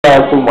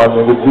down to my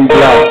nigga G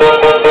Block.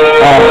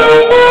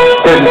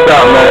 Check this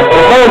out, man.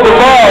 Most of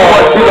all,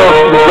 what you know,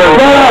 the great.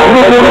 Shout out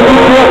to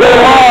the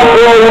hard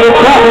boy in the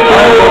traffic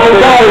lane with the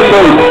guy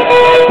face.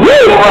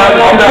 Yeah, I'm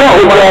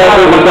fucking with y'all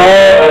niggas,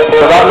 man.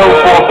 But I know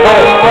for a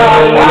fact,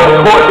 when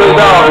the court goes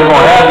down, they're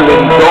gonna have to let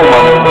me go,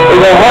 man. They're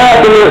gonna have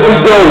to let me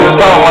go.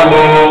 Stop, man.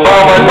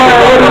 Man,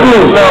 what it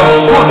is now?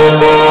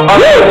 I'm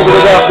niggas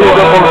that got picked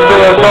up on the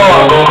stairs car.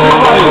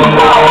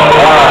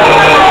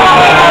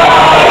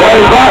 They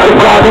ain't about to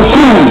find no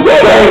shoes. They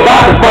ain't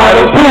about to find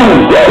no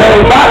clues. They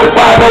ain't about to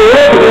find no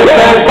evidence. They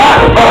ain't about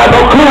to find no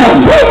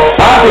clues.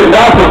 I did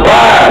not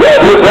survive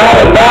without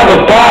another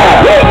fire.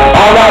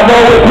 All I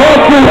know is one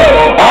truth.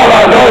 All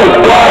I know is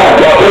flying.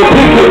 They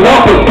picking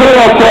up the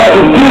scale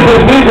charges,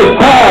 giving niggas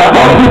time.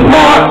 I'm too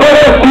smart for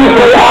that shit.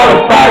 They all the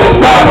fight is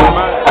time.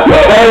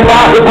 They ain't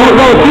about to put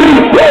no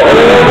sheets. They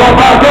ain't gonna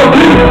buy no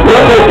deep.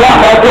 When they got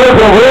my girls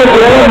and reds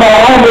in my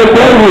own, they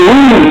say we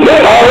weed.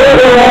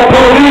 Already on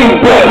police,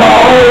 but my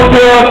own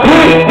girl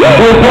quick.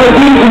 When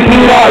police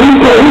get out, he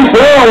said he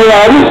done with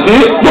all this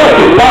shit. But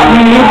it got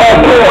me in my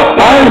cell.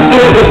 I ain't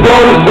scared to go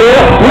to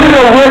jail. We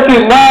don't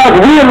recognize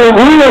real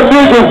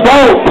niggas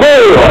don't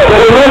pay.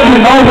 They let me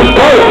know the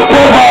story.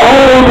 For my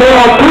own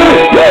girl quick.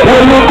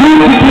 When the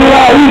police get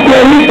out, he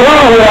said he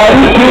done with all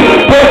this shit.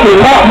 But it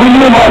got me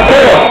in my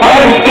cell. I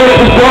ain't scared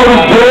to go to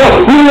jail.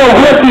 We don't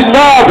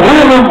recognize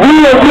real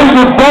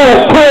niggas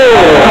don't pay.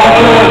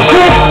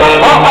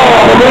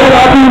 Man,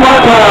 I do my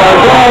time.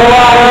 Don't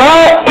lie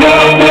out.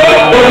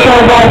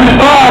 Everything's gonna be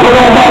fine, but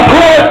on my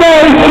court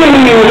day, shit,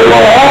 they're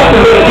gonna have to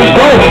let me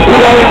go. We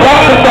ain't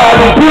about to fight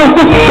them pills.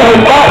 They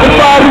ain't about to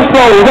fight them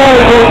souls. They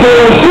ain't gonna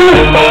tell shit.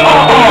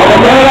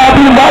 Man, I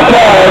do my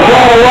time.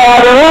 Don't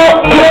lie out.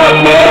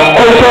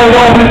 Everything's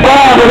gonna be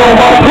fine, but on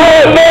my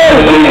court day,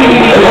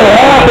 they're gonna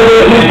have to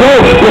let me go.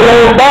 They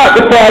ain't about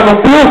to fight them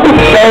pills.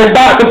 They ain't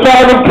about to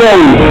fight them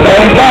clothes. They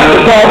ain't about to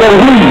fight no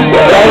weed.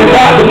 They ain't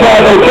about to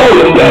fight no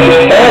clothes.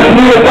 Ask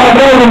me if I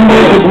know them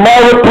niggas. My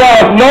reply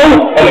is no.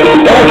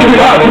 Ask me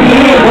how to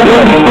live.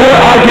 When you swear,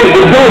 I get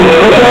the go.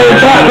 But they ain't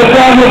about to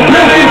find no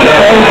clothes. They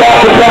ain't about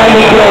to find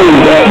no clothes.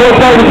 No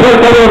time to put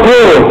on a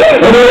girl.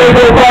 And they ain't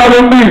gonna find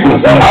them niggas.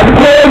 I can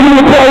tell you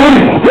the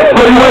police.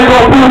 But you ain't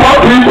gonna fool my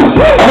people.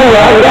 I'm gonna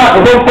ride it out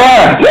 'cause I'm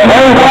fine. I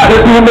ain't about to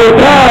do no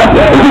time.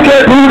 If you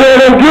can't do that,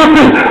 I'm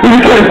guilty. You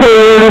can't say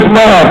it is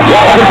mine.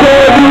 I can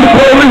tell you the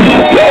police.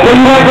 But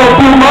you ain't gonna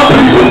fool my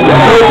people.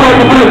 So it's like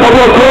a bitch, I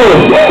work hard.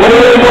 But they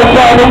ain't gonna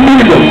find them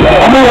niggas.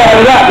 I'm gonna ride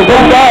it out 'cause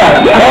I'm fine.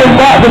 I ain't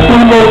about to do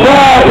no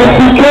time. If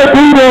you can't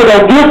do that,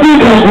 I'm guilty.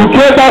 If you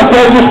can't, I'll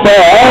say it's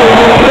fine. I ain't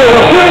gonna say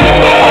a shit.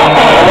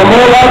 I'm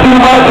gonna do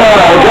my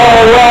time.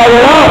 Gonna ride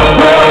it out.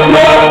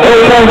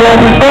 Everything's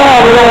gonna be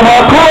fine, but on my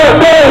court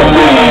day,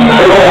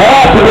 they gonna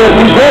have to let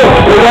me go.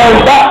 They ain't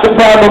about to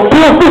find them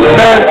filthy.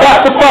 They ain't about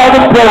to find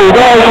them clothes.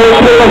 I ain't gonna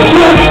say a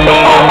shit.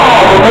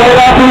 When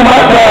I do my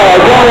time,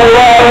 gonna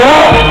ride it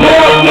out.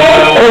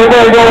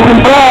 Everything's gonna be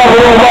fine,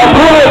 but on my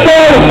court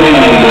day, they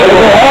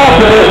gonna have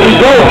to let me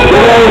go.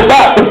 They ain't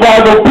about to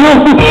find them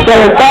filthy. They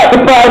ain't about to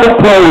find them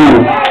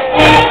clothes.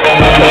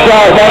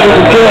 Sorry, that was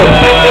a joke.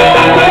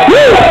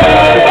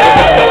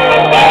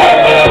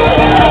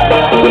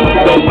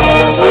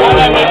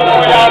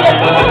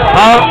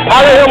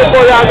 I'll let him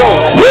before y'all go.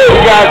 You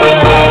got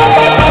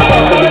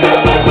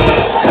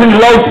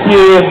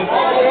Tloski.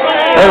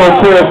 Ain't no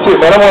tell shit,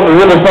 man. I'm on the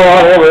realest song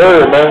I ever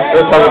heard, man.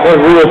 They're talking that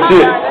real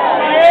shit.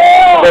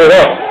 Straight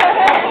up.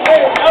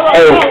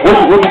 Hey, what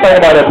you think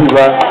about that, people,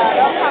 man?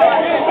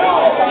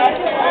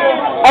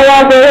 Hey,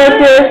 y'all, that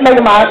shit is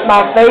making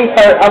my face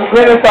hurt. I'm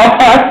grinning so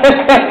hard.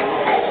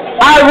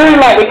 I really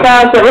like the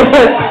concept of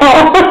that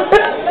song.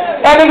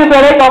 That nigga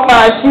said they gonna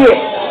find shit.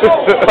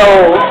 So,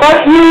 fuck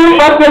you,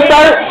 fuck your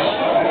search.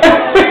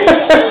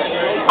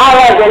 I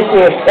like that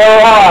shit. So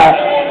hard.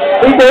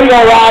 He said he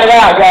gonna ride it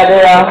out,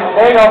 goddamn.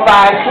 They ain't gonna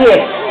find shit.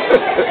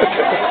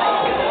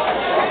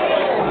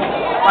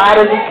 Fine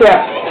as he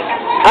kept.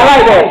 I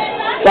like that.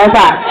 That's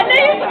hot.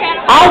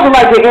 I also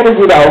like the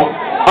energy though,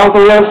 on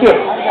some real shit.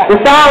 The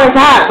song is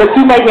hot, but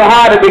you make it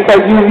harder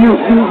because you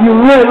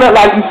really look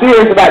like you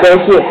serious about that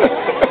shit.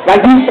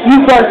 Like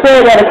you done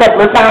said that a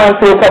couple of times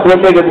to a couple of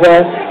niggas,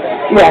 man.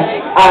 Yeah,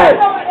 alright.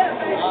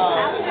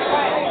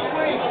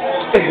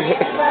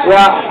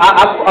 Yeah,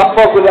 I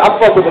fuck with it. I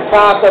fuck with the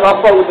concept. I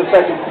fuck with the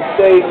fact that you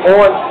stayed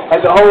on.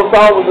 Like the whole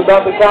song was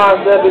about the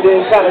concept. It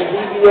didn't kind of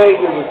deviate.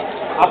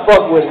 I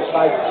fuck with it.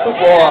 Like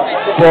super hard,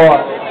 super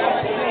hard.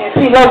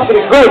 Tloski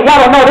is great.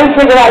 Y'all don't know this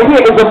nigga right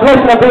here is a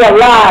blessing to be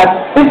alive.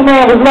 This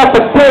man was left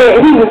for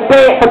dead. He was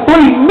dead for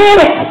 3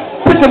 minutes.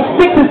 Took him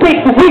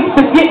 66 weeks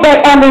to get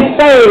back on this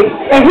stage.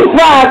 And he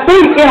drives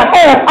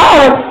 3.5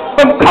 hours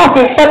from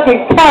Coffee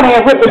fucking County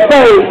and with the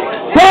stage.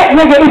 That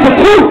nigga is the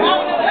truth.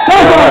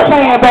 That's what I'm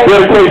saying, baby.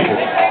 Dedication.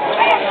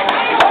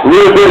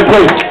 Real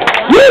dedication.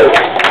 Yeah.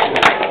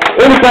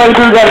 Everything you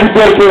do gotta be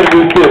dedicated to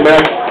this shit, man.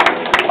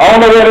 I don't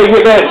know where they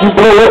get that. You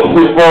blow up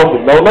shit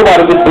from. No,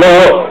 nobody just blow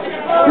up.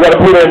 You gotta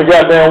put in the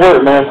goddamn work,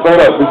 man. Straight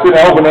up. This shit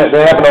ain't open that.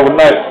 They happen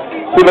overnight.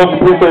 She don't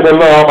appreciate that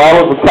love. I'm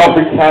always a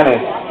Coffee County.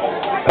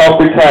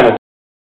 Coffee County.